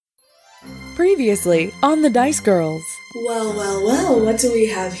Previously on the Dice Girls. Well, what do we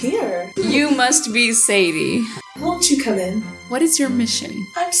have here? You must be Sadie. Won't you come in? What is your mission?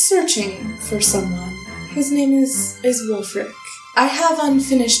 I'm searching for someone. His name is Wolfric. I have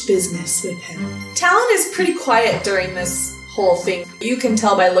unfinished business with him. Talon is pretty quiet during this whole thing. You can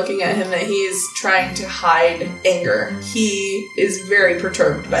tell by looking at him that he is trying to hide anger. He is very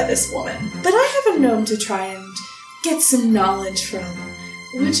perturbed by this woman. But I have a gnome to try and get some knowledge from.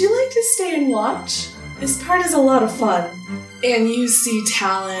 Would you like to stay and watch? This part is a lot of fun. And you see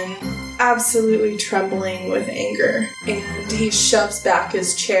Talon absolutely trembling with anger. And he shoves back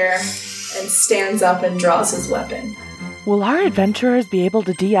his chair and stands up and draws his weapon. Will our adventurers be able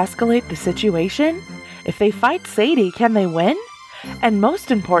to de-escalate the situation? If they fight Sadie, can they win? And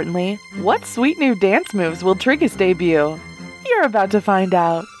most importantly, what sweet new dance moves will Triggus debut? You're about to find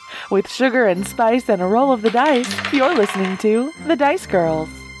out. With sugar and spice and a roll of the dice, you're listening to The Dice Girls.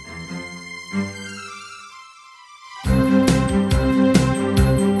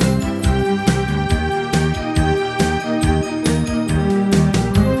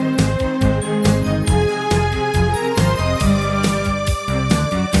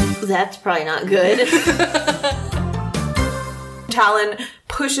 That's probably not good. Talon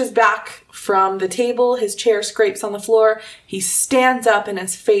pushes back from the table. His chair scrapes on the floor. He stands up and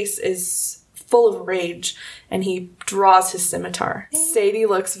his face is full of rage and he draws his scimitar. Sadie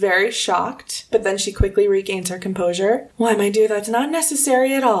looks very shocked, but then she quickly regains her composure. Why, my dear, that's not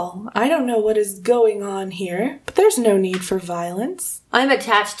necessary at all. I don't know what is going on here, but there's no need for violence. I'm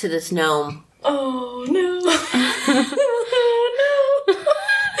attached to this gnome. Oh, no.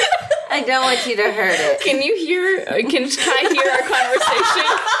 I don't want you to hurt it. Can I hear our conversation?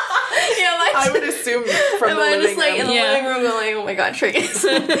 I would assume from the living room. In the living room going, oh my god, Triggus.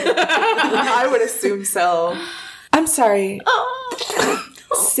 I would assume so. I'm sorry.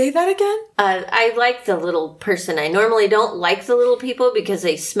 Say that again? I like the little person. I normally don't like the little people because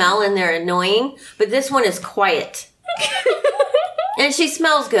they smell and they're annoying, but this one is quiet. And she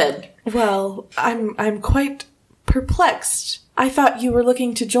smells good. Well, I'm quite perplexed. I thought you were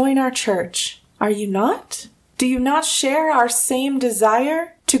looking to join our church. Are you not? Do you not share our same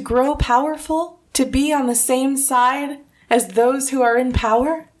desire to grow powerful? To be on the same side as those who are in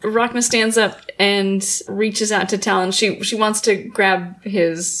power? Rhakna stands up and reaches out to Talon. She wants to grab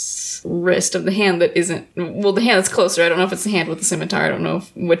his wrist of the hand that isn't... Well, the hand that's closer. I don't know if it's the hand with the scimitar. I don't know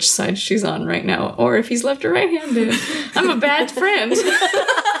which side she's on right now. Or if he's left or right-handed. I'm a bad friend.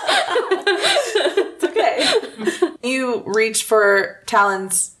 It's okay. You reach for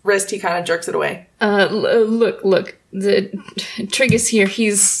Talon's wrist. He kind of jerks it away. Look. The Triggus here,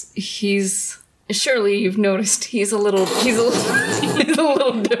 he's... Surely you've noticed he's a little different.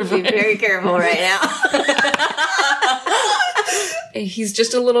 Be very careful right now. He's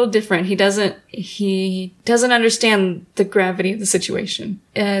just a little different. He doesn't understand the gravity of the situation.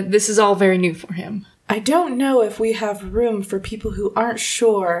 This is all very new for him. I don't know if we have room for people who aren't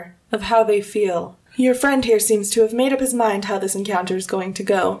sure of how they feel. Your friend here seems to have made up his mind how this encounter is going to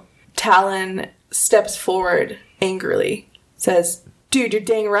go. Talon steps forward angrily, says, "Dude, you're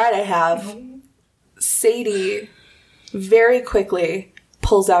dang right I have." Sadie very quickly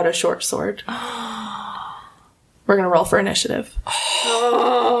pulls out a short sword. We're gonna roll for initiative.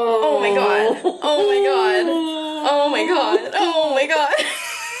 Oh my god. Oh my god. Oh my god. Oh my god.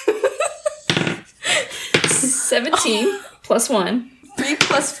 17 plus 1. 3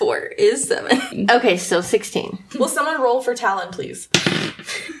 plus 4 is 7. Okay, so 16. Will someone roll for Talon, please?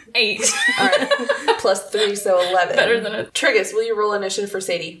 8. Alright. Plus 3, so 11. Better than a... Triggus, will you roll initiative for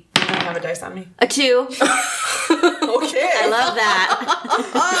Sadie? I don't have a dice on me. A 2. Okay. I love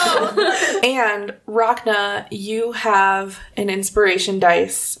that. And Rhakna, you have an inspiration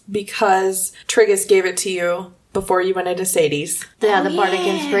dice because Triggus gave it to you before you went into Sadie's. Yeah, the Bardic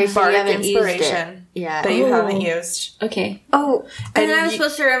Inspiration. Bardic Inspiration. Yeah. That you haven't used. Okay. Oh, and I was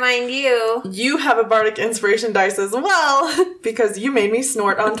supposed to remind you. You have a Bardic Inspiration dice as well because you made me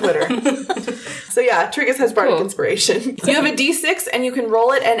snort on Twitter. So yeah, Triggus has Bardic Inspiration. You have a d6 and you can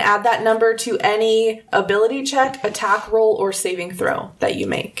roll it and add that number to any ability check, attack roll, or saving throw that you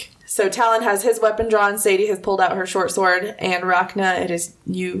make. So Talon has his weapon drawn, Sadie has pulled out her short sword, and Rhakna, it is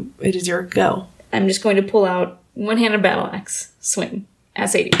your go. I'm just going to pull out one-handed battle axe. Swing.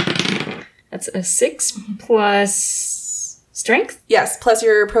 At Sadie. That's a 6 plus strength? Yes, plus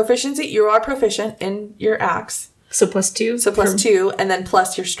your proficiency. You are proficient in your axe. So plus 2? So plus 2, and then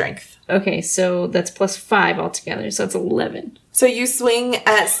plus your strength. Okay, so that's plus 5 altogether, so that's 11. So you swing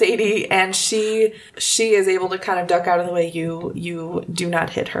at Sadie, and she is able to kind of duck out of the way. You do not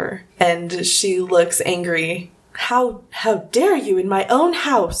hit her. And she looks angry. How dare you in my own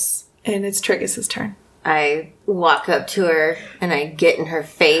house? And it's Triggus' turn. I walk up to her and I get in her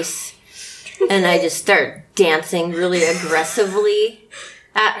face and I just start dancing really aggressively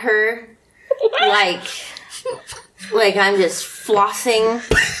at her. Like I'm just flossing.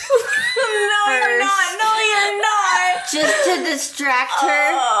 No, you're not. No, you're not. Just to distract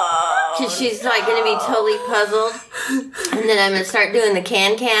her. Because she's like going to be totally puzzled. And then I'm going to start doing the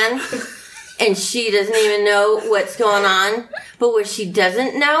can. And she doesn't even know what's going on. But what she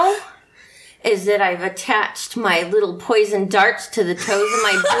doesn't know is that I've attached my little poison darts to the toes of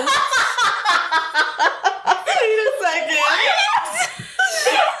my boots. Wait a second.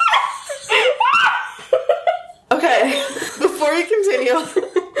 Okay, before you continue,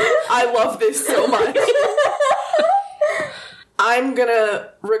 I love this so much. I'm gonna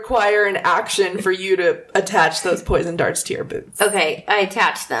require an action for you to attach those poison darts to your boots. Okay, I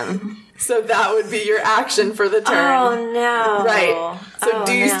attached them. So that would be your action for the turn. Oh, no. Right. So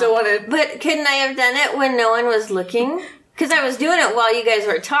do you still want to... But couldn't I have done it when no one was looking? Because I was doing it while you guys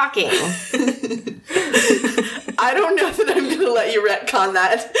were talking. I don't know that I'm going to let you retcon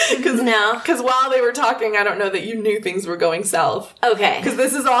that. No. Because while they were talking, I don't know that you knew things were going south. Okay. Because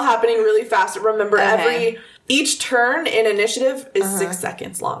this is all happening really fast. Remember, each turn in initiative is 6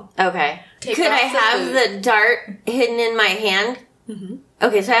 seconds long. Okay. Could I have the dart hidden in my hand? Mm-hmm.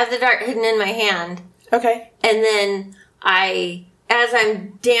 Okay, so I have the dart hidden in my hand. Okay. And then as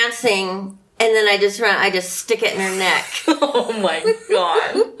I'm dancing, and then I just stick it in her neck. Oh my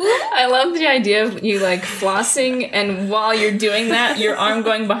god. I love the idea of you like flossing, and while you're doing that, your arm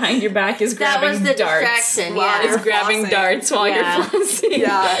going behind your back is grabbing That was the darts. distraction, While yeah. you're Is grabbing flossing. darts while Yeah. you're flossing.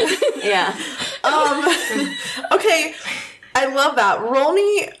 Yeah. Yeah. Okay. I love that. Roll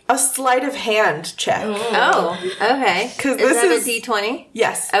me a sleight of hand check. Oh, okay. 'Cause Is this that is- a D20?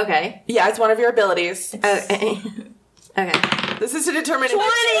 Yes. Okay. Yeah, it's one of your abilities. Okay. Okay. This is to determine if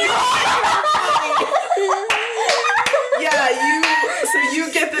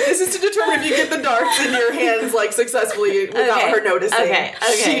this is to determine if you get the darts in your hands like successfully without her noticing. Okay.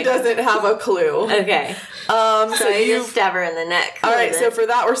 She doesn't have a clue. Okay. So So you you just stab her in the neck. all right, with so it. for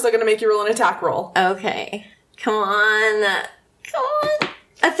that we're still gonna make you roll an attack roll. Okay. Come on.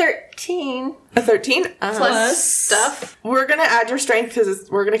 A 13. A 13. Plus Stuff. We're gonna add your strength because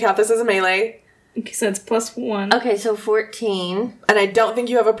we're gonna count this as a melee. Okay, so it's +1. Okay, so 14. And I don't think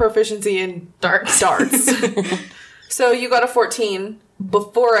you have a proficiency in Darts. So you got a 14.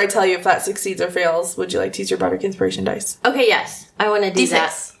 Before I tell you if that succeeds or fails, would you like to use your bardic inspiration dice? Okay, yes. I want to do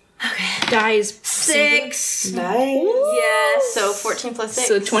that. D6. Dies 6. Nice. Yes. So 14 plus 6.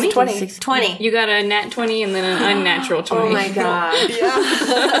 So 20? 20. You got a nat 20 and then an unnatural 20. Oh my god.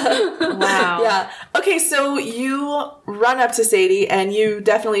 Yeah. Wow. Yeah. Okay, so you run up to Sadie and you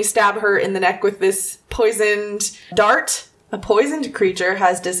definitely stab her in the neck with this poisoned dart. A poisoned creature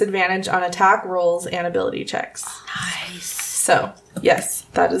has disadvantage on attack rolls and ability checks. Nice. So, yes,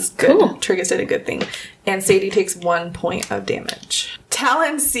 that is good. Cool. Triggus did a good thing. And Sadie takes 1 point of damage.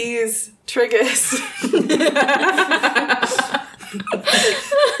 Talon sees Triggus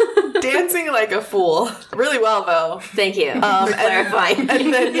dancing like a fool. Really well, though. Thank you for clarifying.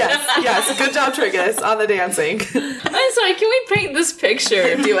 And then, yes, good job, Triggus, on the dancing. I'm sorry, can we paint this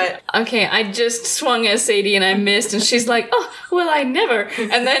picture? Do it. Okay, I just swung at Sadie and I missed, and she's like, "Oh, well, I never."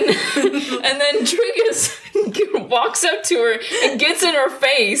 And then, Triggus walks up to her and gets in her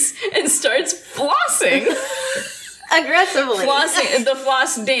face and starts flossing, Aggressively. the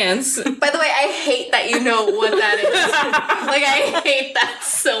floss dance. By the way, I hate that you know what that is. Like, I hate that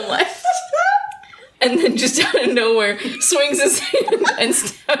so much. And then just out of nowhere, swings his hand and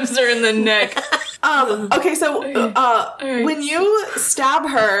stabs her in the neck. Okay, so when you stab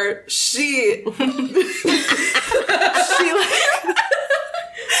her, she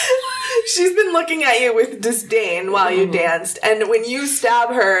she's been looking at you with disdain while you danced, and when you stab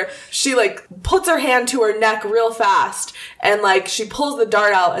her, she like puts her hand to her neck real fast, and like she pulls the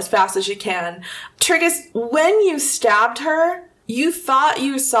dart out as fast as she can. Triggus, when you stabbed her, you thought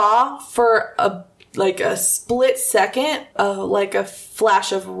you saw for a split second, like a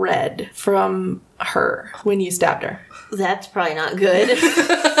flash of red from her when you stabbed her. That's probably not good.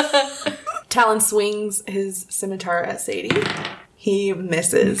 Talon swings his scimitar at Sadie. He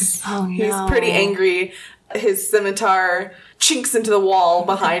misses. Oh, no. He's pretty angry. His scimitar chinks into the wall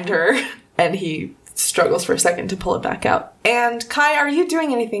behind her, and he struggles for a second to pull it back out. And Kai, are you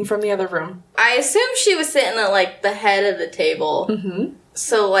doing anything from the other room? I assume she was sitting at, like, the head of the table. Mm-hmm.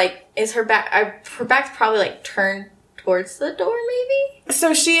 So, like, is her back... her back's probably, like, turned towards the door, maybe?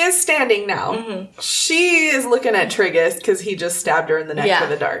 So she is standing now. Mm-hmm. She is looking at Triggus because he just stabbed her in the neck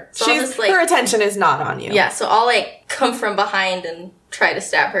with a dart. So I'll just, like... her attention is not on you. Yeah, so I'll, like, come from behind and try to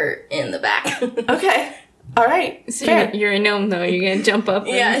stab her in the back. Okay. All right. So Fair. you're a gnome, though. You're gonna jump up.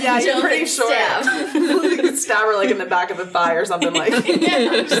 Yeah, you're jump pretty and short. stab. You could stab her like in the back of the thigh or something like.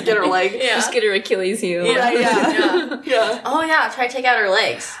 Just get her leg. Yeah. Just get her Achilles heel. Right, yeah. Yeah. Yeah. Oh yeah, try to take out her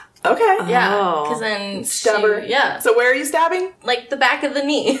legs. Okay. Yeah, Oh. because then Stab her. Yeah, So where are you stabbing? like the back of the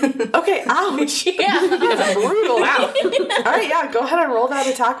knee. Okay. Ouch. Yeah. That's brutal. Ow. All right. Yeah. Go ahead and roll that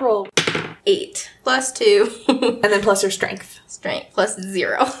attack roll, 8 plus 2 and then plus your strength. strength plus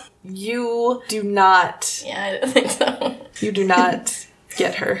 0. You do not. Yeah, I don't think so. You do not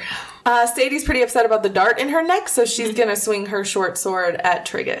get her. Sadie's pretty upset about the dart in her neck, so she's gonna swing her short sword at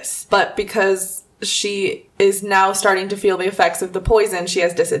Triggus. But because she is now starting to feel the effects of the poison, she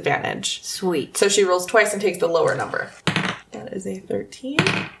has disadvantage. Sweet. So she rolls twice and takes the lower number. That is a 13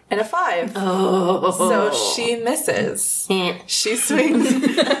 and a 5. Oh. So she misses. Eh. She swings.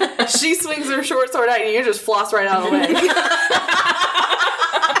 She swings her short sword at you, and you just floss right out of the way.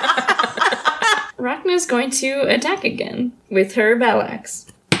 Rhakna's going to attack again with her battle axe.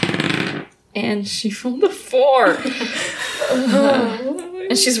 And she rolled a 4.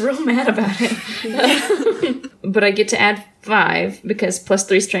 And she's real mad about it. But I get to add 5 because plus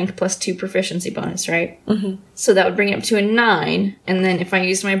 3 strength plus 2 proficiency bonus, right? Mm-hmm. So that would bring it up to a 9. And then if I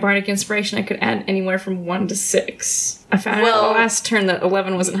used my bardic inspiration, I could add anywhere from 1 to 6. I found out last turn that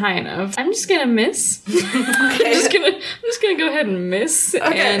 11 wasn't high enough. I'm just gonna miss. I'm just gonna go ahead and miss.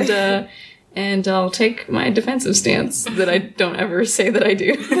 Okay. And I'll take my defensive stance that I don't ever say that I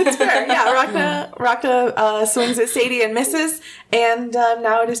do. That's fair. Yeah, Rhakna swings at Sadie and misses, and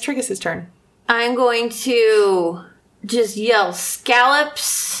now it is Triggus' turn. I'm going to just yell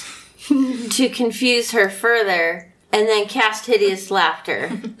scallops to confuse her further, and then cast Hideous Laughter.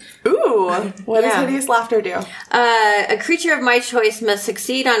 Ooh, what does Yeah. Hideous Laughter do? A creature of my choice must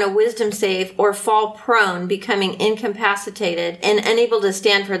succeed on a wisdom save or fall prone, becoming incapacitated and unable to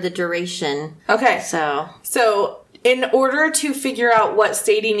stand for the duration. Okay, So, in order to figure out what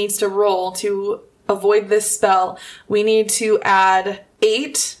Sadie needs to roll to avoid this spell, we need to add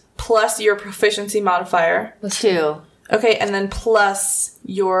 8 plus your proficiency modifier. 2. Okay, and then plus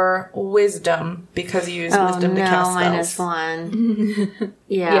your wisdom, because you use wisdom to cast spells. -1.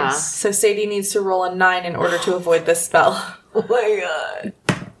 Yeah. Yes. So Sadie needs to roll a 9 in order to avoid this spell. Oh my god.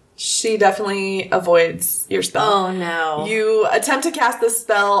 She definitely avoids your spell. Oh no. You attempt to cast this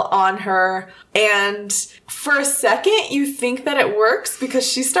spell on her, and for a second you think that it works because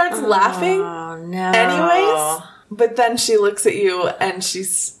she starts laughing Oh no. anyways, but then she looks at you and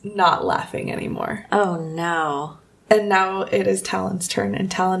she's not laughing anymore. Oh no. And now it is Talon's turn, and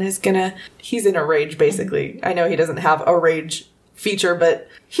Talon is he's in a rage basically. I know he doesn't have a rage feature, but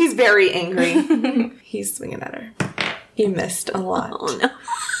he's very angry. He's swinging at her. He missed a lot. Oh no.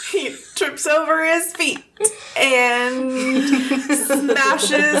 He trips over his feet and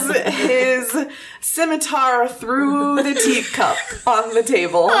smashes his scimitar through the teacup on the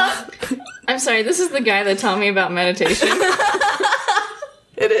table. I'm sorry, this is the guy that taught me about meditation.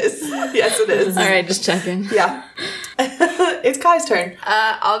 It is. Yes, it is. All right, just checking. Yeah. It's Kai's turn.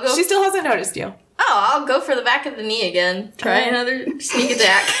 I'll go. She still hasn't noticed you. I'll go for the back of the knee again. Try another sneak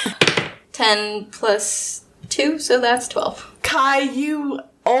attack. 10 plus 2, so that's 12. Kai, you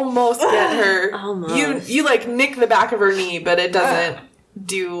almost get her. Almost. You like nick the back of her knee, but it doesn't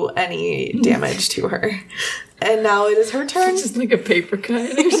do any damage to her. And now it is her turn. Just like a paper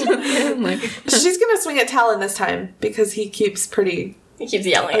cut or something. Like, She's gonna swing at Talon this time because he keeps pretty He keeps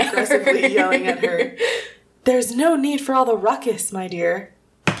yelling at her. aggressively yelling at her. There's no need for all the ruckus, my dear.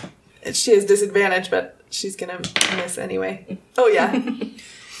 She has disadvantage, but she's gonna miss anyway. Oh yeah.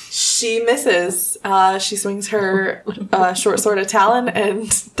 She misses. She swings her short sword at Talon and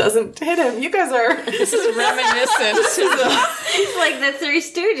doesn't hit him. You guys are... this is reminiscent. It's like the Three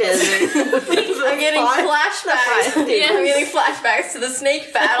Stooges. I'm getting flashbacks. Yeah, I'm getting flashbacks to the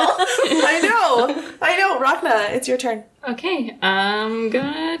snake battle. I know. Rhakna, it's your turn. Okay, I'm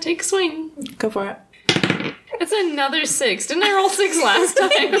gonna take a swing. Go for it. It's another 6. Didn't I roll 6 last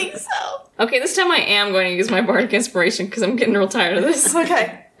time? I think so. Okay, this time I am going to use my bardic inspiration because I'm getting real tired of this.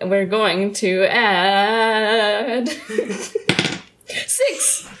 Okay. We're going to add 6.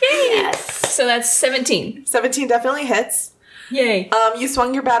 Yay! Yes. So that's 17. 17 definitely hits. Yay. You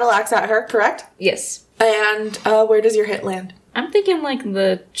swung your battle axe at her, correct? Yes. And where does your hit land? I'm thinking like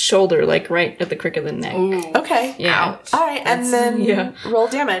the shoulder, like right at the crick of the neck. Okay. Yeah. All right, and then yeah. roll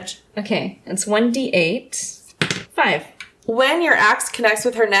damage. Okay, it's 1d8. 5. When your axe connects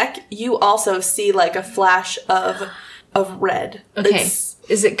with her neck, you also see like a flash of red. Okay.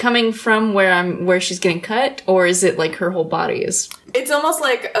 Is it coming from where she's getting cut, or is it like her whole body is? It's almost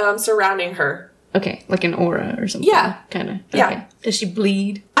like surrounding her. Okay, like an aura or something. Yeah. Kind of. Yeah. Okay. Does she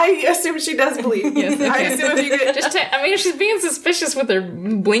bleed? I assume she does bleed. Yes, okay. I assume if you get... If she's being suspicious with her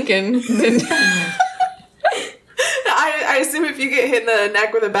blinking, then... I assume if you get hit in the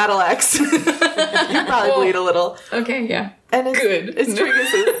neck with a battle axe, you probably bleed a little. Okay, yeah. And it's, Good.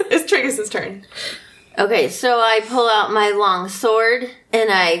 It's Triggus' turn. Okay, so I pull out my long sword and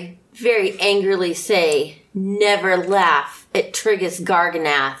I very angrily say, "Never laugh at Triggus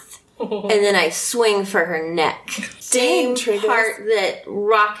Garganath." And then I swing for her neck. Same Triggus. part that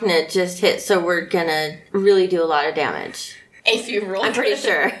Rhakna just hit, so we're gonna really do a lot of damage. If you roll, I'm pretty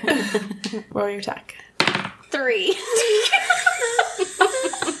sure. Roll your attack. 3.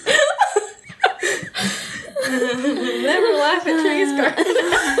 never laugh at Triggus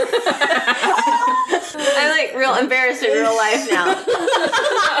I'm like real embarrassed in real life now.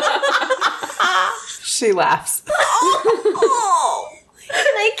 She laughs. Oh!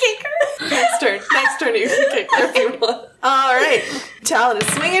 Can I kick her? Next turn you can kick her if you want. Alright. Talon is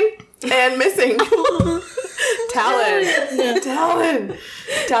swinging and missing.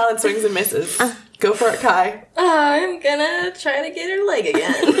 Talon swings and misses. Go for it, Kai. I'm gonna try to get her leg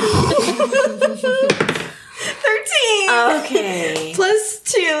again. 13! Okay. Plus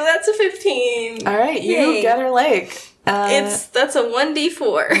 2, that's a 15. Alright, you Yay. get her leg. That's a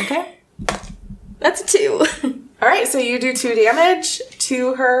 1d4. Okay. That's a 2. Alright, so you do 2 damage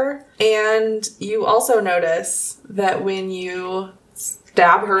to her, and you also notice that when you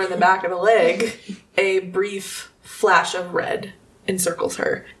stab her in the back of the leg, a brief flash of red encircles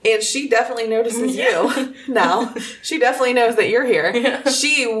her. And she definitely notices you now. She definitely knows that you're here. Yeah.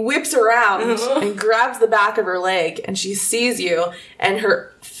 She whips around and grabs the back of her leg, and she sees you, and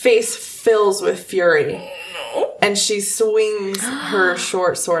her face fills with fury. And she swings her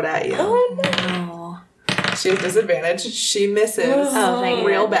short sword at you. Oh no. She has disadvantage. She misses. Oh, thank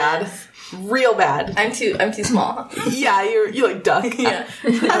real goodness. bad. Real bad. I'm too small. Yeah, you like duck Yeah.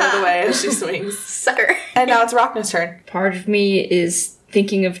 out of the way as she swings. Sucker. And now it's Rhakna's turn. Part of me is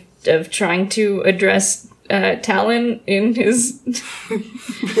thinking of trying to address Talon in his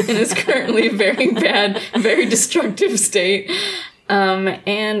currently very bad, very destructive state.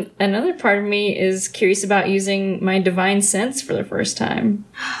 And another part of me is curious about using my divine sense for the first time.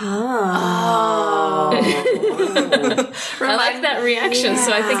 Oh. I like that reaction,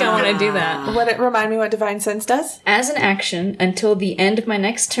 so I think I want to do that. Remind me what divine sense does? As an action, until the end of my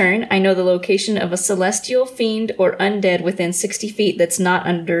next turn, I know the location of a celestial, fiend, or undead within 60 feet that's not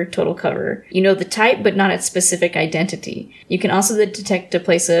under total cover. You know the type, but not its specific identity. You can also detect a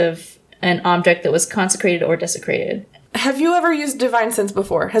place of an object that was consecrated or desecrated. Have you ever used divine sense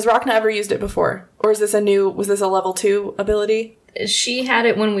before? Has Rhakna ever used it before? Or was this a level 2 ability? She had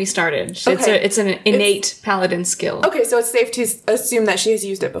it when we started. Okay. It's an innate paladin skill. Okay, so it's safe to assume that she has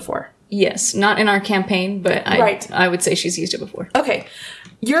used it before. Yes, not in our campaign, but I would say she's used it before. Okay.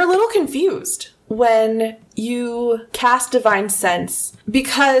 You're a little confused when you cast divine sense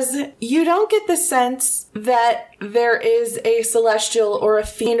because you don't get the sense that there is a celestial or a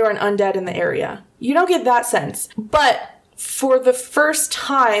fiend or an undead in the area. You don't get that sense. But for the first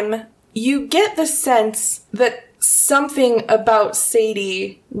time, you get the sense that something about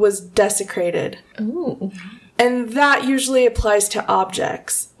Sadie was desecrated. Ooh. And that usually applies to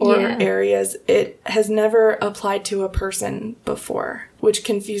objects or areas. It has never applied to a person before, which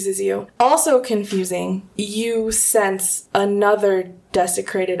confuses you. Also confusing, you sense another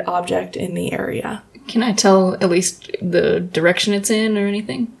desecrated object in the area. Can I tell at least the direction it's in or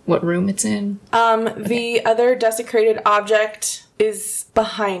anything? What room it's in? The other desecrated object is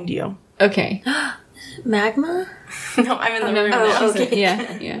behind you. Okay. Magma? No, I'm in the room now. okay.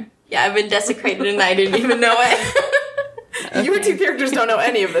 Yeah. Yeah, I've been desecrated and I didn't even know it. Okay. Your two characters don't know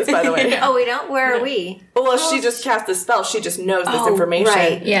any of this, by the way. Oh, we don't? Where are we? Well, she just cast the spell. She just knows this information.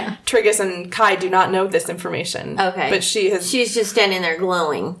 right. Yeah. Triggus and Kai do not know this information. Okay. But she's just standing there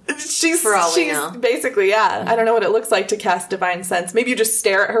glowing. For all we know. Basically, yeah. I don't know what it looks like to cast divine sense. Maybe you just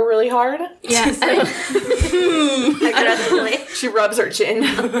stare at her really hard. Yeah. Aggressively. She rubs her chin.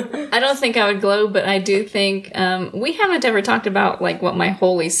 I don't think I would glow, but I do think we haven't ever talked about like what my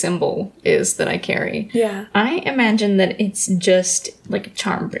holy symbol is that I carry. Yeah. I imagine that it's just like a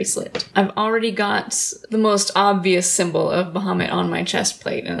charm bracelet. I've already got the most obvious symbol of Bahamut on my chest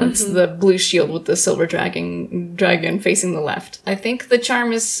plate, and it's the blue shield with the silver dragon facing the left. I think the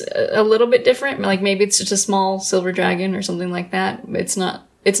charm is a little bit different. Like maybe it's just a small silver dragon or something like that.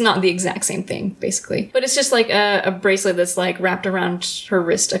 It's not the exact same thing, basically. But it's just like a bracelet that's like wrapped around her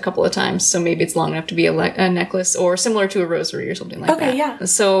wrist a couple of times. So maybe it's long enough to be a necklace or similar to a rosary or something like that. Okay, yeah.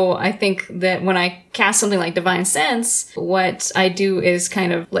 So I think that when I cast something like Divine Sense, what I do is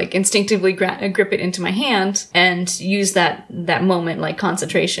kind of like instinctively grip it into my hand and use that moment, like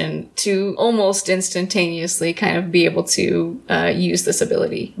concentration, to almost instantaneously kind of be able to use this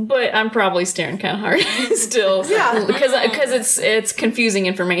ability. But I'm probably staring kind of hard still. Yeah. Because it's confusing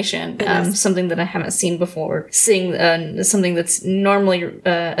information. Something that I haven't seen before. Seeing something that's normally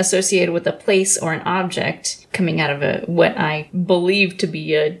associated with a place or an object coming out of what I believe to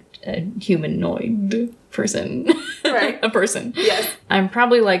be a humanoid person. Right. A person. Yes. I'm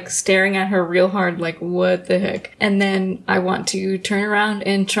probably like staring at her real hard, like, what the heck? And then I want to turn around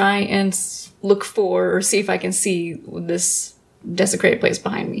and try and look for or see if I can see this desecrated place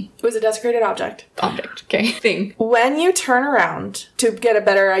behind me. It was a desecrated object. Okay. Thing. When you turn around to get a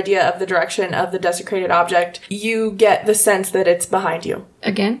better idea of the direction of the desecrated object, you get the sense that it's behind you.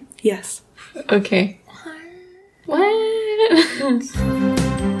 Again? Yes. Okay. What?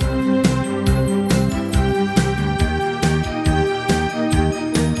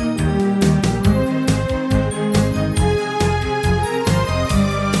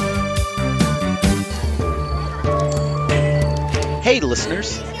 Hey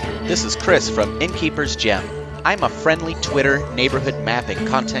listeners, this is Chris from Innkeeper's Gem. I'm a friendly Twitter neighborhood map and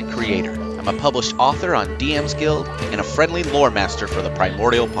content creator. I'm a published author on DM's Guild and a friendly lore master for the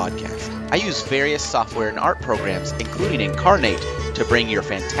Primordial podcast. I use various software and art programs, including Incarnate, to bring your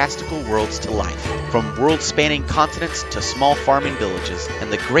fantastical worlds to life. From world-spanning continents to small farming villages and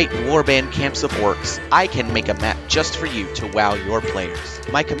the great warband camps of orcs, I can make a map just for you to wow your players.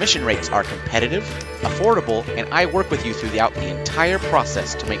 My commission rates are competitive, affordable, and I work with you throughout the entire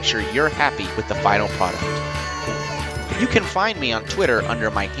process to make sure you're happy with the final product. You can find me on Twitter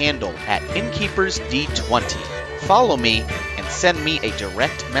under my handle at InnkeepersD20. Follow me and send me a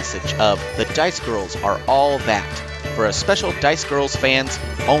direct message of "The Dice Girls are all that" for a special Dice Girls fans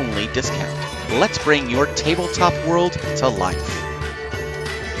only discount. Let's bring your tabletop world to life.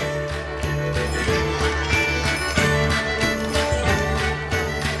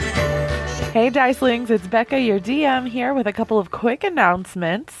 Hey Dicelings, it's Becca, your DM, here with a couple of quick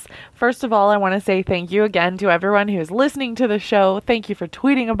announcements. First of all, I want to say thank you again to everyone who is listening to the show. Thank you for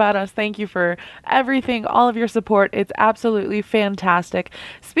tweeting about us. Thank you for everything, all of your support. It's absolutely fantastic.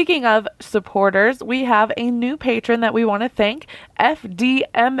 Speaking of supporters, we have a new patron that we want to thank,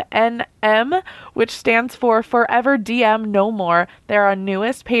 FDMNM, which stands for Forever DM No More. They're our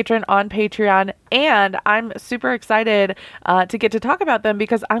newest patron on Patreon, and I'm super excited to get to talk about them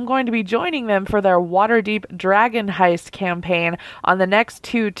because I'm going to be joining them for their Waterdeep Dragon Heist campaign on the next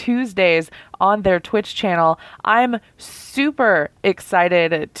 2 Tuesdays on their Twitch channel. I'm super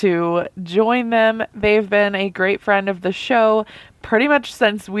excited to join them. They've been a great friend of the show pretty much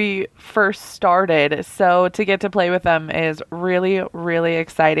since we first started, so to get to play with them is really, really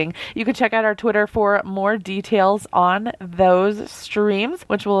exciting. You can check out our Twitter for more details on those streams,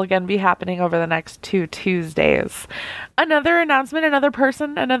 which will again be happening over the next 2 Tuesdays. Another announcement, another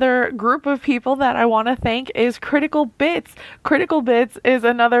person, another group of people that I want to thank is Critical Bits. Critical Bits is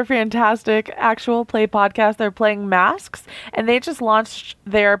another fantastic actual play podcast. They're playing Masks, and they just launched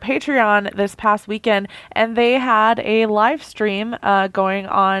their Patreon this past weekend, and they had a live stream going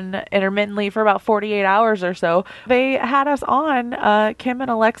on intermittently for about 48 hours or so. They had us on, Kim and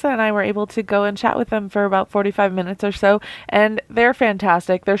Alexa and I were able to go and chat with them for about 45 minutes or so, and they're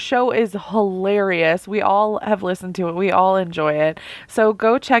fantastic. Their show is hilarious. We all have listened to it. We all enjoy it. So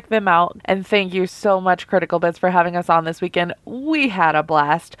go check them out, and thank you so much, Critical Bits, for having us on this weekend. We had a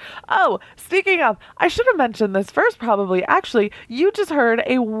blast. Oh, speaking of, I should have mentioned this first probably. Actually, you just heard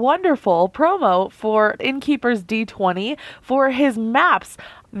a wonderful promo for Innkeeper's D20 for his maps.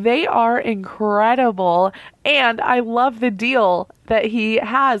 They are incredible, and I love the deal that he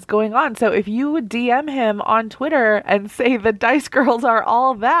has going on. So if you DM him on Twitter and say the Dice Girls are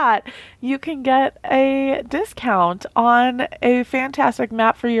all that, you can get a discount on a fantastic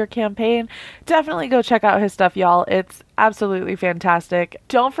map for your campaign. Definitely go check out his stuff, y'all. It's absolutely fantastic.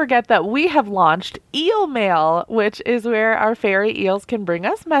 Don't forget that we have launched Eel Mail, which is where our fairy eels can bring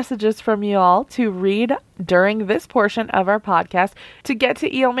us messages from you all to read during this portion of our podcast. To get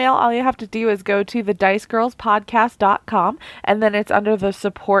to Eel Mail, all you have to do is go to thedicegirlspodcast.com, and then it's under the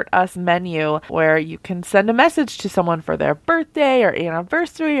Support Us menu where you can send a message to someone for their birthday or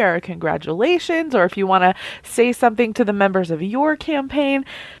anniversary or congratulations, or if you want to say something to the members of your campaign.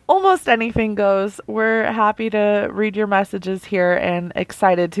 Almost anything goes. We're happy to read your messages here and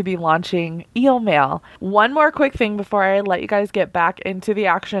excited to be launching Eel Mail. One more quick thing before I let you guys get back into the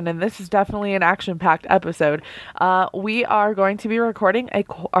action, and this is definitely an action-packed episode. episode. We are going to be recording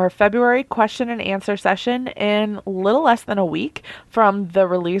our February question and answer session in little less than a week from the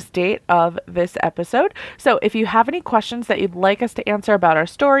release date of this episode. So if you have any questions that you'd like us to answer about our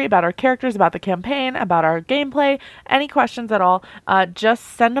story, about our characters, about the campaign, about our gameplay, any questions at all,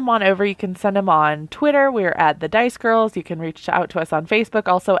 just send them on over. You can send them on Twitter. We're at The Dice Girls. You can reach out to us on Facebook,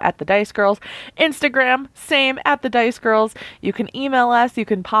 also at The Dice Girls. Instagram, same, at The Dice Girls. You can email us. You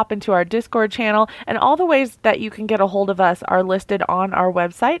can pop into our Discord channel. And all the ways that you can get a hold of us are listed on our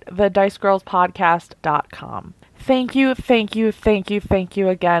website, thedicegirlspodcast.com. Thank you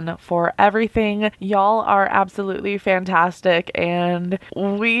again for everything. Y'all are absolutely fantastic, and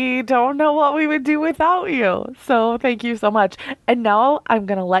we don't know what we would do without you. So thank you so much. And now I'm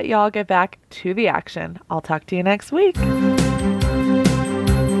going to let y'all get back to the action. I'll talk to you next week.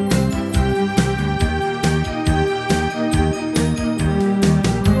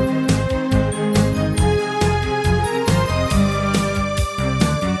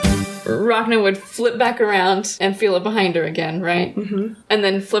 Rhakna would flip back around and feel it behind her again, right? Mm-hmm. And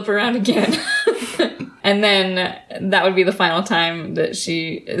then flip around again. And then that would be the final time that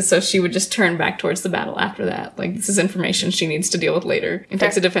she would just turn back towards the battle after that. Like, this is information she needs to deal with later and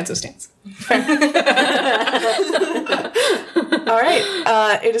takes a defensive stance. All right,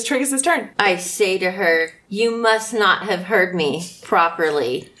 it is Triggus' turn. I say to her, you must not have heard me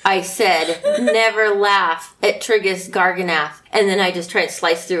properly. I said, never laugh at Triggus Garganath. And then I just try to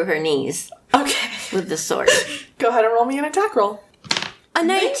slice through her knees. Okay. With the sword. Go ahead and roll me an attack roll. A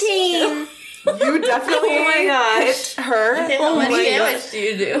 19! You definitely hit her. How much damage do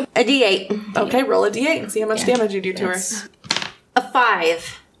you do? A D8. Okay, roll a D8 and see how much damage you do to her. A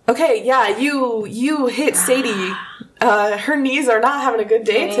 5. Okay, yeah, you hit Sadie. Her knees are not having a good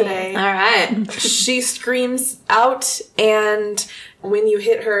day today. All right. She screams out, and when you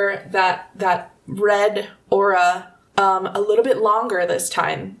hit her, that red aura, a little bit longer this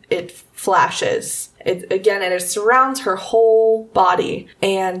time, it flashes. It surrounds her whole body,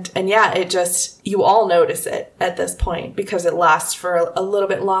 and yeah, you all notice it at this point because it lasts for a little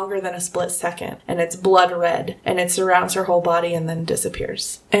bit longer than a split second, and it's blood red, and it surrounds her whole body and then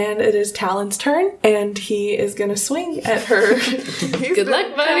disappears. And it is Talon's turn, and he is gonna swing at her. Good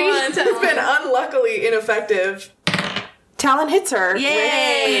luck, buddy. He's been unluckily ineffective. Talon hits her.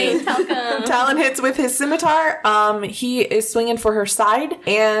 Yay! Talon hits with his scimitar. He is swinging for her side,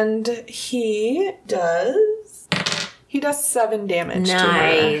 and he does 7 damage to her.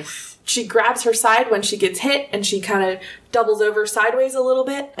 Nice. She grabs her side when she gets hit, and she kind of doubles over sideways a little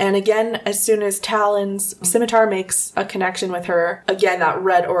bit. And again, as soon as Talon's scimitar makes a connection with her, again, that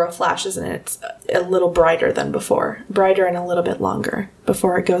red aura flashes, and it's a little brighter than before. Brighter and a little bit longer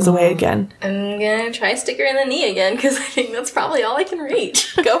before it goes away again. I'm gonna try stick her in the knee again, because I think that's probably all I can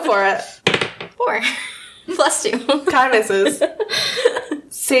reach. Go for it. 4. +2. Kai misses.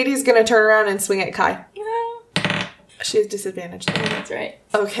 Sadie's gonna turn around and swing at Kai. She has disadvantage. That's right.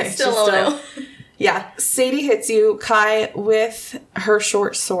 Okay. Still low. Yeah. Sadie hits you, Kai, with her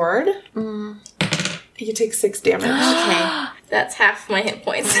short sword. You take 6 damage. Okay. That's half my hit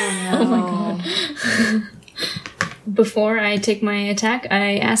points. Oh my god. Before I take my attack,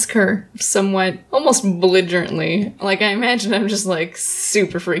 I ask her somewhat, almost belligerently, like I imagine I'm just like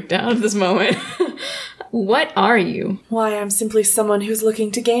super freaked out at this moment. What are you? Why, I'm simply someone who's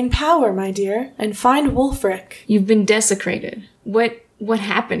looking to gain power, my dear, and find Wulfric. You've been desecrated. What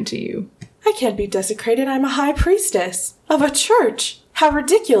happened to you? I can't be desecrated. I'm a high priestess of a church. How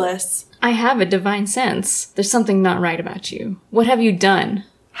ridiculous. I have a divine sense. There's something not right about you. What have you done?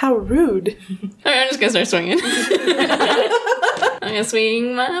 How rude. Alright, I'm just gonna start swinging. I'm gonna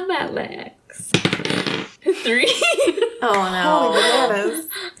swing my battle axe. 3. Oh no. Holy bananas.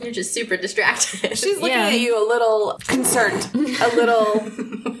 You're just super distracted. She's looking at you a little concerned, a little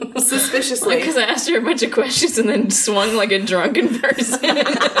suspiciously. Because I asked her a bunch of questions and then swung like a drunken person.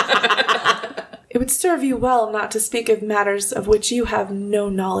 It would serve you well not to speak of matters of which you have no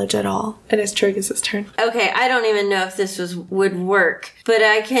knowledge at all. And it's Triggus' turn. Okay, I don't even know if this would work, but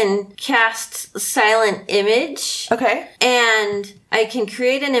I can cast Silent Image. Okay. And I can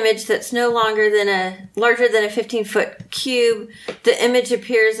create an image that's larger than a 15-foot cube. The image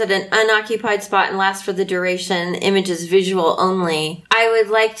appears at an unoccupied spot and lasts for the duration. The image is visual only. I would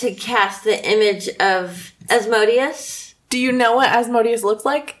like to cast the image of Asmodeus. Do you know what Asmodeus looks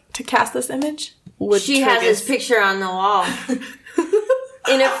like to cast this image? She has his picture on the wall.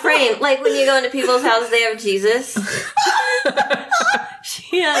 In a frame. Like when you go into people's houses, they have Jesus.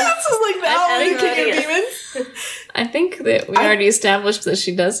 Yeah. This is like that when you kick your demons. I think that we already established that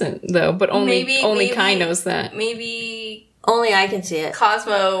she doesn't, though, but only Kai knows that. Maybe Only I can see it.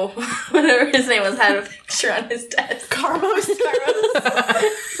 Cosmo, whatever his name was, had a picture on his desk. Carmos.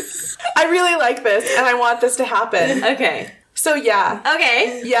 I really like this, and I want this to happen. Okay. So yeah.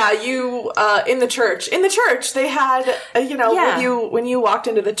 Okay. Yeah, you, in the church, they had, when you walked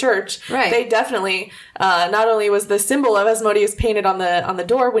into the church, Right. They definitely, not only was the symbol of Asmodeus painted on the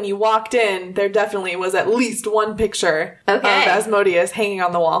door, when you walked in, there definitely was at least one picture of Asmodeus hanging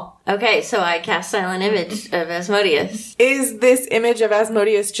on the wall. Okay, so I cast Silent Image of Asmodeus. Is this image of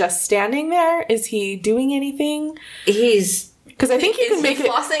Asmodeus just standing there? Is he doing anything? Because I think you can make it,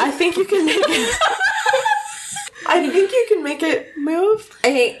 flossing? I think you can make it... I think you can make it move.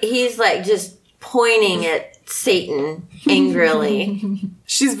 He's like just pointing at Satan angrily.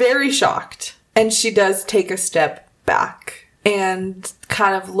 She's very shocked. And she does take a step back and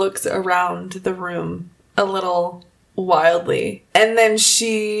kind of looks around the room a little wildly. And then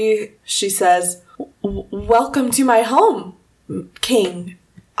she says, "Welcome to my home, King.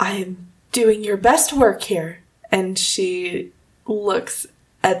 I'm doing your best work here." And she looks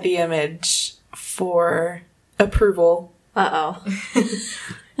at the image for approval. Uh-oh.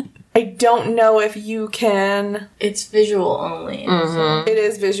 I don't know if you can... It's visual only. Mm-hmm. It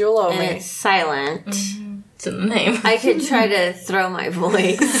is visual only. And it's silent. It's in the name. I could try to throw my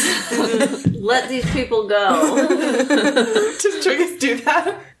voice. Let these people go. Does Triggus do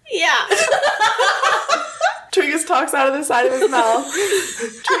that? Yeah. Triggus talks out of the side of his mouth.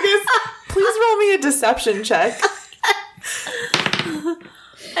 Triggus, please roll me a deception check.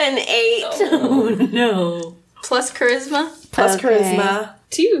 An 8. Oh no. Plus charisma. Plus Okay. charisma.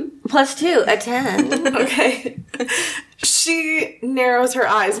 2. Plus 2, a 10. Okay. She narrows her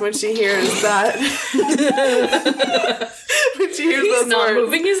eyes when she hears that. When she hears He's those not words.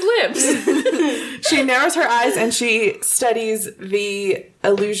 moving his lips. She narrows her eyes and she studies the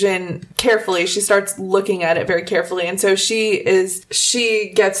illusion carefully. She starts looking at it very carefully. And so she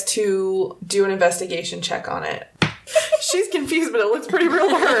gets to do an investigation check on it. She's confused, but it looks pretty real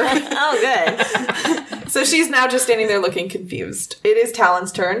to her. Oh, good. So she's now just standing there looking confused. It is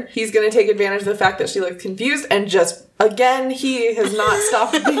Talon's turn. He's going to take advantage of the fact that she looks confused and just, again, he has not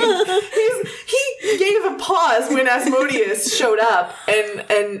stopped being... He gave a pause when Asmodeus showed up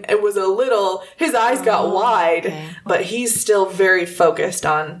and it was a little... His eyes got wide, but he's still very focused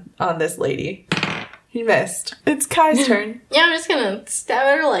on this lady. He missed. It's Kai's turn. Yeah, I'm just gonna stab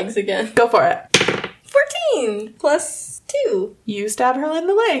at her legs again. Go for it. 14 plus 2. You stab her in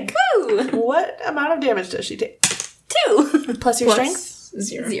the leg. Woo! What amount of damage does she take? 2. Plus your strength?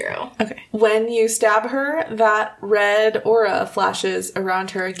 0. Okay. When you stab her, that red aura flashes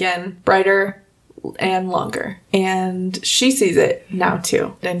around her again, brighter and longer. And she sees it now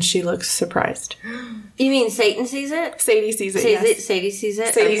too. And she looks surprised. You mean Satan sees it? Sadie sees it, yes. Sadie sees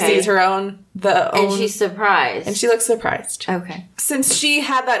it? Sadie sees her own. And she's surprised. And she looks surprised. Okay. Since she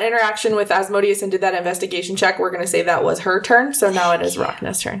had that interaction with Asmodeus and did that investigation check, we're going to say that was her turn. So now it is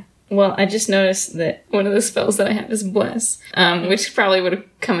Rhakna's turn. Well, I just noticed that one of the spells that I have is Bless, which probably would have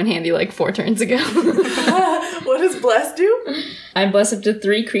come in handy like 4 turns ago. What does Bless do? I bless up to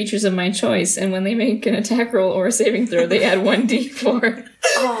 3 creatures of my choice, and when they make an attack roll or a saving throw, they add 1d4.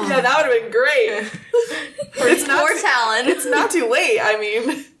 Yeah, that would have been great. It's not Poor Talon. It's not too late, I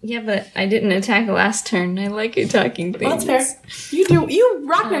mean. Yeah, but I didn't attack last turn. I like attacking things. Well, that's fair.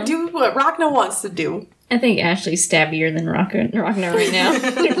 Rhakna, do what Rhakna wants to do. I think Ashley's stabbier than Rhakna right now.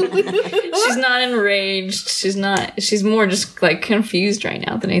 She's not enraged. She's more just like confused right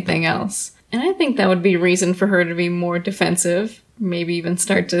now than anything else. And I think that would be reason for her to be more defensive. Maybe even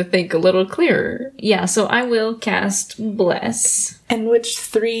start to think a little clearer. Yeah, so I will cast Bless. And which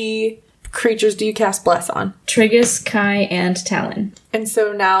 3 creatures do you cast Bless on? Triggus, Kai, and Talon. And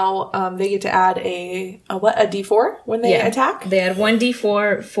so now they get to add a d4 when they attack? They add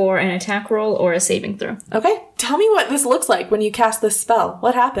 1d4 for an attack roll or a saving throw. Okay. Tell me what this looks like when you cast this spell.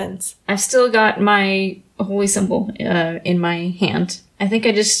 What happens? I've still got my holy symbol in my hand. I think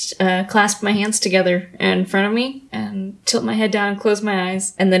I just clasp my hands together in front of me and tilt my head down and close my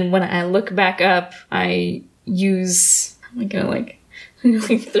eyes. And then when I look back up, I use... I'm gonna like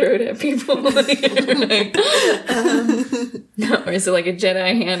throw it at people. No, or is it like a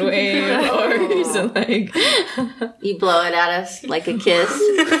Jedi hand wave? Or is it like... You blow it at us like a kiss.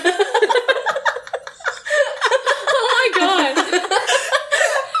 Oh my god!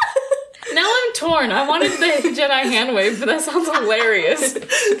 Now I'm torn. I wanted the Jedi hand wave, but that sounds hilarious.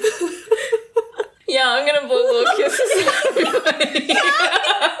 Yeah, I'm gonna blow little kisses at everybody.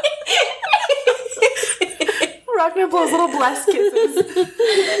 Rhakna blows little blessed kisses.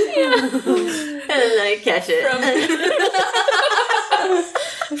 And then I catch it.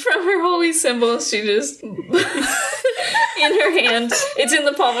 From her holy symbol, she just in her hand. It's in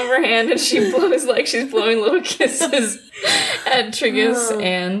the palm of her hand, and she blows like she's blowing little kisses at Triggus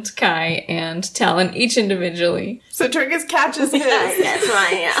and Kai and Talon, each individually. So Triggus catches his. That's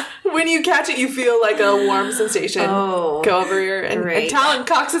mine, yeah. When you catch it, you feel like a warm sensation go over your... And Talon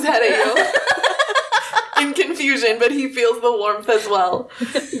cocks his head at you. In confusion, but he feels the warmth as well.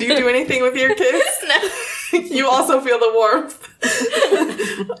 Do you do anything with your kiss? No. You also feel the warmth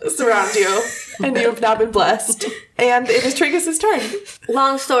surround you, and you have now been blessed. And it is Triggus' turn.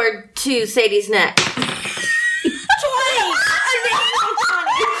 Long sword to Sadie's neck.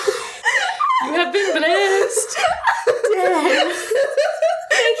 You have been blessed.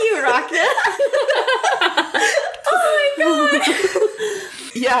 Thank you, Rhakna. Oh my god.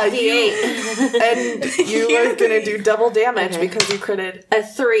 Yeah, you are gonna do double damage because you critted. A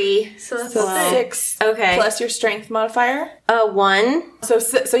 3. So that's So a 6 Okay. plus your strength modifier. A 1.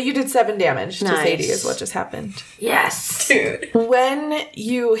 So you did 7 damage to Nice. Sadie is what just happened. Yes. Dude. When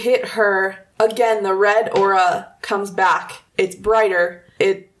you hit her, again, the red aura comes back. It's brighter.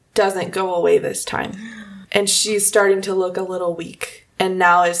 It doesn't go away this time. And she's starting to look a little weak. And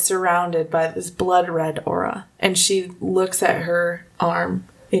now is surrounded by this blood red aura. And she looks at her arm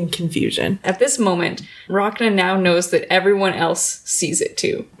in confusion. At this moment, Rhakna now knows that everyone else sees it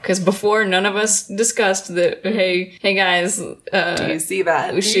too. Because before, none of us discussed that, hey guys, Do you see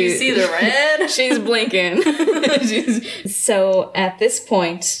that? Do you see the red? She's blinking. So at this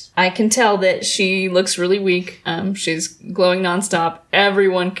point, I can tell that she looks really weak. She's glowing nonstop.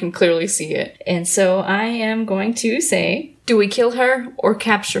 Everyone can clearly see it. And so I am going to say, do we kill her or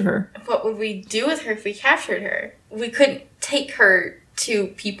capture her? What would we do with her if we captured her? We couldn't take her to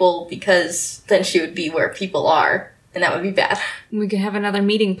people because then she would be where people are, and that would be bad. We could have another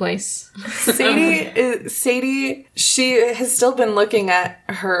meeting place. Sadie, she has still been looking at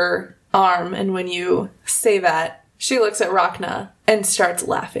her arm, and when you say that, she looks at Rhakna and starts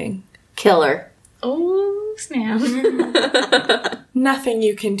laughing. Kill her. Oh, snap. Nothing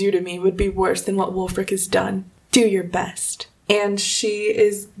you can do to me would be worse than what Wulfric has done. Do your best. And she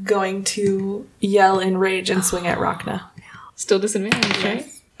is going to yell in rage and swing at Rhakna. Still disadvantaged,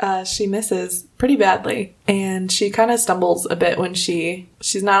 right? She misses pretty badly, and she kind of stumbles a bit when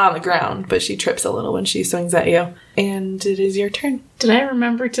she's not on the ground, but she trips a little when she swings at you. And it is your turn. Did I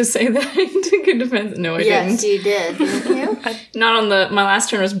remember to say that I took a defense? No, I Yes, didn't. you did, didn't you? Not on my last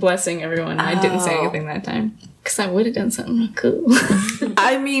turn was blessing everyone. I didn't say anything that time. Because I would have done something cool.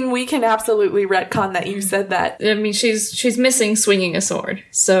 I mean, we can absolutely retcon that you said that. I mean, she's missing swinging a sword.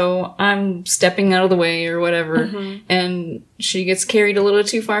 So I'm stepping out of the way or whatever. And she gets carried a little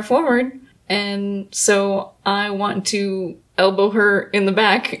too far forward. And so I want to elbow her in the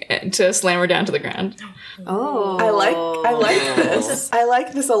back to slam her down to the ground. Oh. I like this. I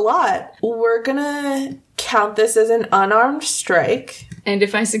like this a lot. We're gonna count this as an unarmed strike. And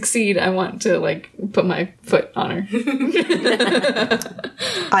if I succeed, I want to, put my foot on her.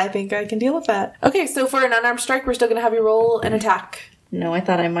 I think I can deal with that. Okay, so for an unarmed strike, we're still gonna have you roll an attack. No, I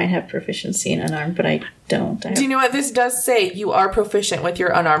thought I might have proficiency in unarmed, but I don't. Do you know what this does say? You are proficient with your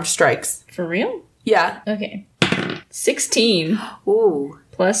unarmed strikes. For real? Yeah. Okay. 16. Ooh.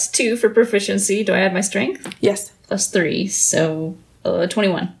 Plus 2 for proficiency. Do I add my strength? Yes. Plus 3, so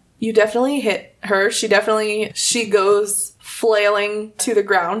 21. You definitely hit her. She goes flailing to the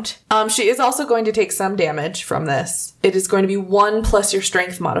ground. She is also going to take some damage from this. It is going to be 1 plus your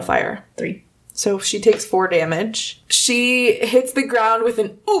strength modifier. 3. So she takes 4 damage. She hits the ground with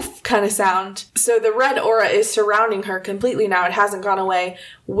an oof kind of sound. So the red aura is surrounding her completely now. It hasn't gone away.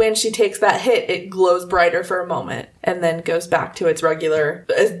 When she takes that hit, it glows brighter for a moment and then goes back to its regular,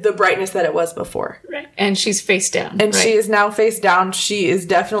 the brightness that it was before. Right. And she's face down. And right? she is now face down. She is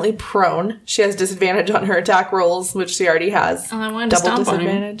definitely prone. She has disadvantage on her attack rolls, which she already has. Oh, I wanted to Double stomp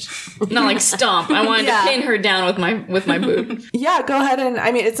disadvantage. on her. Not like stomp. I wanted to pin her down with my boot. Yeah, go ahead and,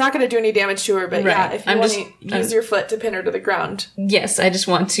 I mean, it's not going to do any damage to her, but Right. yeah, if you I'm want just- to use your foot to pin her to the ground. Yes, I just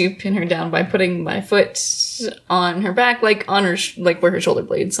want to pin her down by putting my foot on her back, on her, where her shoulder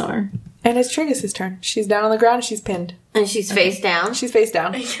blades are. And it's Triggus' turn. She's down on the ground. She's pinned. And she's face down? She's face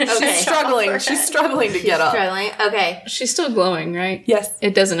down. She's struggling. She's struggling to get up. Struggling. Okay. She's still glowing, right? Yes.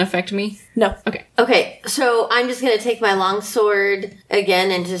 It doesn't affect me? No. Okay. Okay, so I'm just going to take my long sword again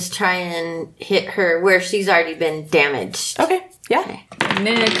and just try and hit her where she's already been damaged. Okay. Yeah.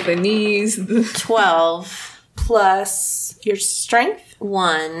 Neck, the knees. 12. Plus your strength.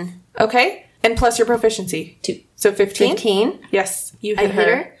 1. Okay. And plus your proficiency. 2. So 15? 15. Yes. You I hit hit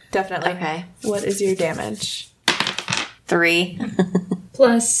her. her? Definitely. Okay. What is your damage? 3.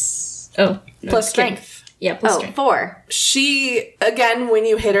 Plus... Oh. No, Plus skin. strength. Yeah, plus Oh, 3. 4. She, again, when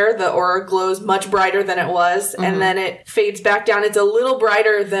you hit her, the aura glows much brighter than it was, and then it fades back down. It's a little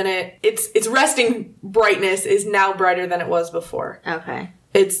brighter than its resting brightness is now brighter than it was before. Okay.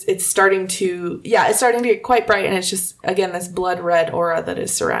 It's starting to get quite bright, and it's just, again, this blood red aura that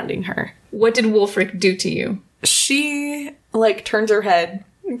is surrounding her. What did Wulfric do to you? She, turns her head,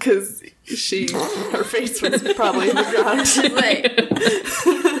 because her face was probably in the ground. She's like,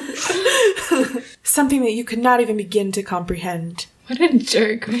 Something that you could not even begin to comprehend. What a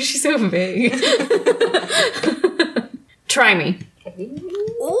jerk. Why is she so vague? Try me.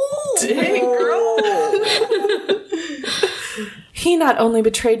 Dang, girl. He not only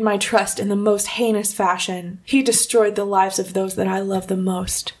betrayed my trust in the most heinous fashion, he destroyed the lives of those that I love the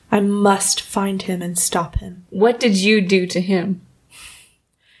most. I must find him and stop him. What did you do to him?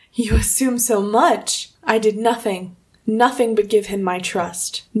 You assume so much. I did nothing. Nothing but give him my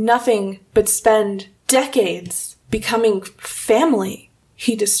trust. Nothing but spend decades becoming family.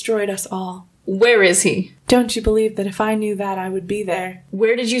 He destroyed us all. Where is he? Don't you believe that if I knew that, I would be there?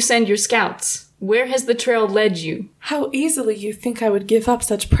 Where did you send your scouts? Where has the trail led you? How easily you think I would give up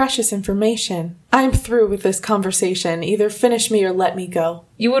such precious information. I'm through with this conversation. Either finish me or let me go.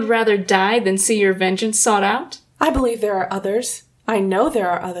 You would rather die than see your vengeance sought out? I believe there are others. I know there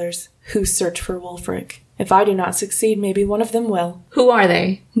are others who search for Wulfric. If I do not succeed, maybe one of them will. Who are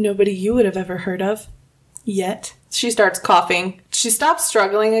they? Nobody you would have ever heard of. Yet. She starts coughing. She stops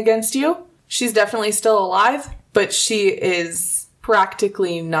struggling against you. She's definitely still alive, but she is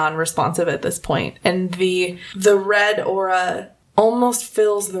practically non-responsive at this point. And the red aura almost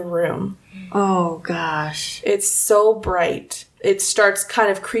fills the room. Oh, gosh. It's so bright. It starts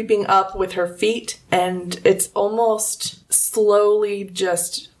kind of creeping up with her feet, and it's almost slowly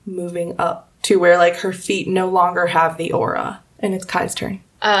just moving up to where, her feet no longer have the aura. And it's Kai's turn.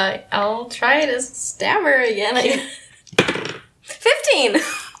 I'll try to stab her again. 15!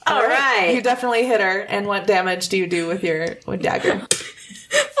 All right. You definitely hit her. And what damage do you do with your dagger?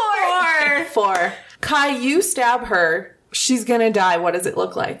 4. Kai, you stab her. She's gonna die. What does it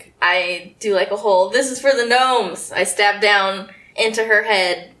look like? I do a hole. This is for the gnomes. I stab down into her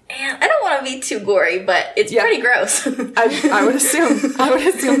head. And I don't want to be too gory, but it's pretty gross. I would assume. I would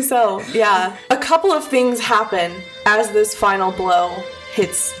assume so. Yeah. A couple of things happen as this final blow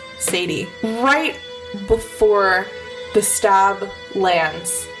hits Sadie. Right before the stab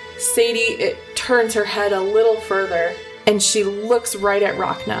lands, Sadie turns her head a little further, and she looks right at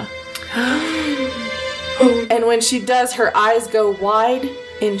Rhakna. And when she does, her eyes go wide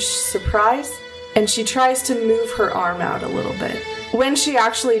in surprise, and she tries to move her arm out a little bit. When she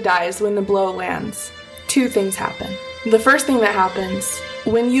actually dies, when the blow lands, 2 things happen. The first thing that happens,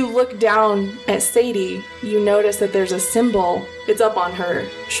 when you look down at Sadie, you notice that there's a symbol. It's up on her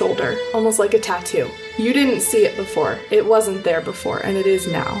shoulder, almost like a tattoo. You didn't see it before. It wasn't there before, and it is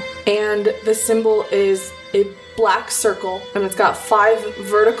now. And the symbol is a black circle, and it's got 5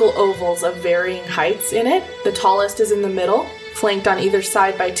 vertical ovals of varying heights in it. The tallest is in the middle, flanked on either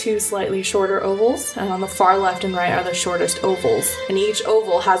side by 2 slightly shorter ovals, and on the far left and right are the shortest ovals. And each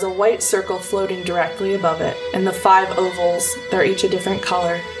oval has a white circle floating directly above it. And the 5 ovals, they're each a different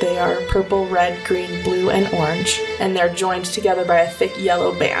color. They are purple, red, green, blue, and orange, and they're joined together by a thick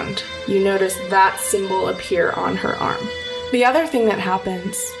yellow band. You notice that symbol appear on her arm. The other thing that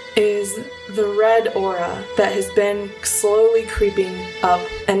happens is the red aura that has been slowly creeping up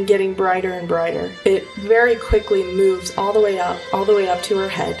and getting brighter and brighter. It very quickly moves all the way up to her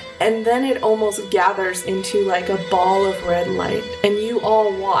head. And then it almost gathers into a ball of red light. And you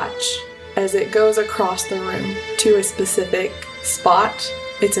all watch as it goes across the room to a specific spot.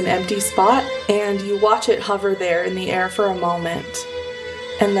 It's an empty spot, and you watch it hover there in the air for a moment,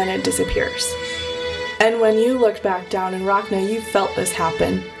 and then it disappears. And when you looked back down, and Rhakna, you felt this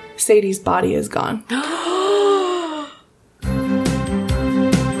happen, Sadie's body is gone.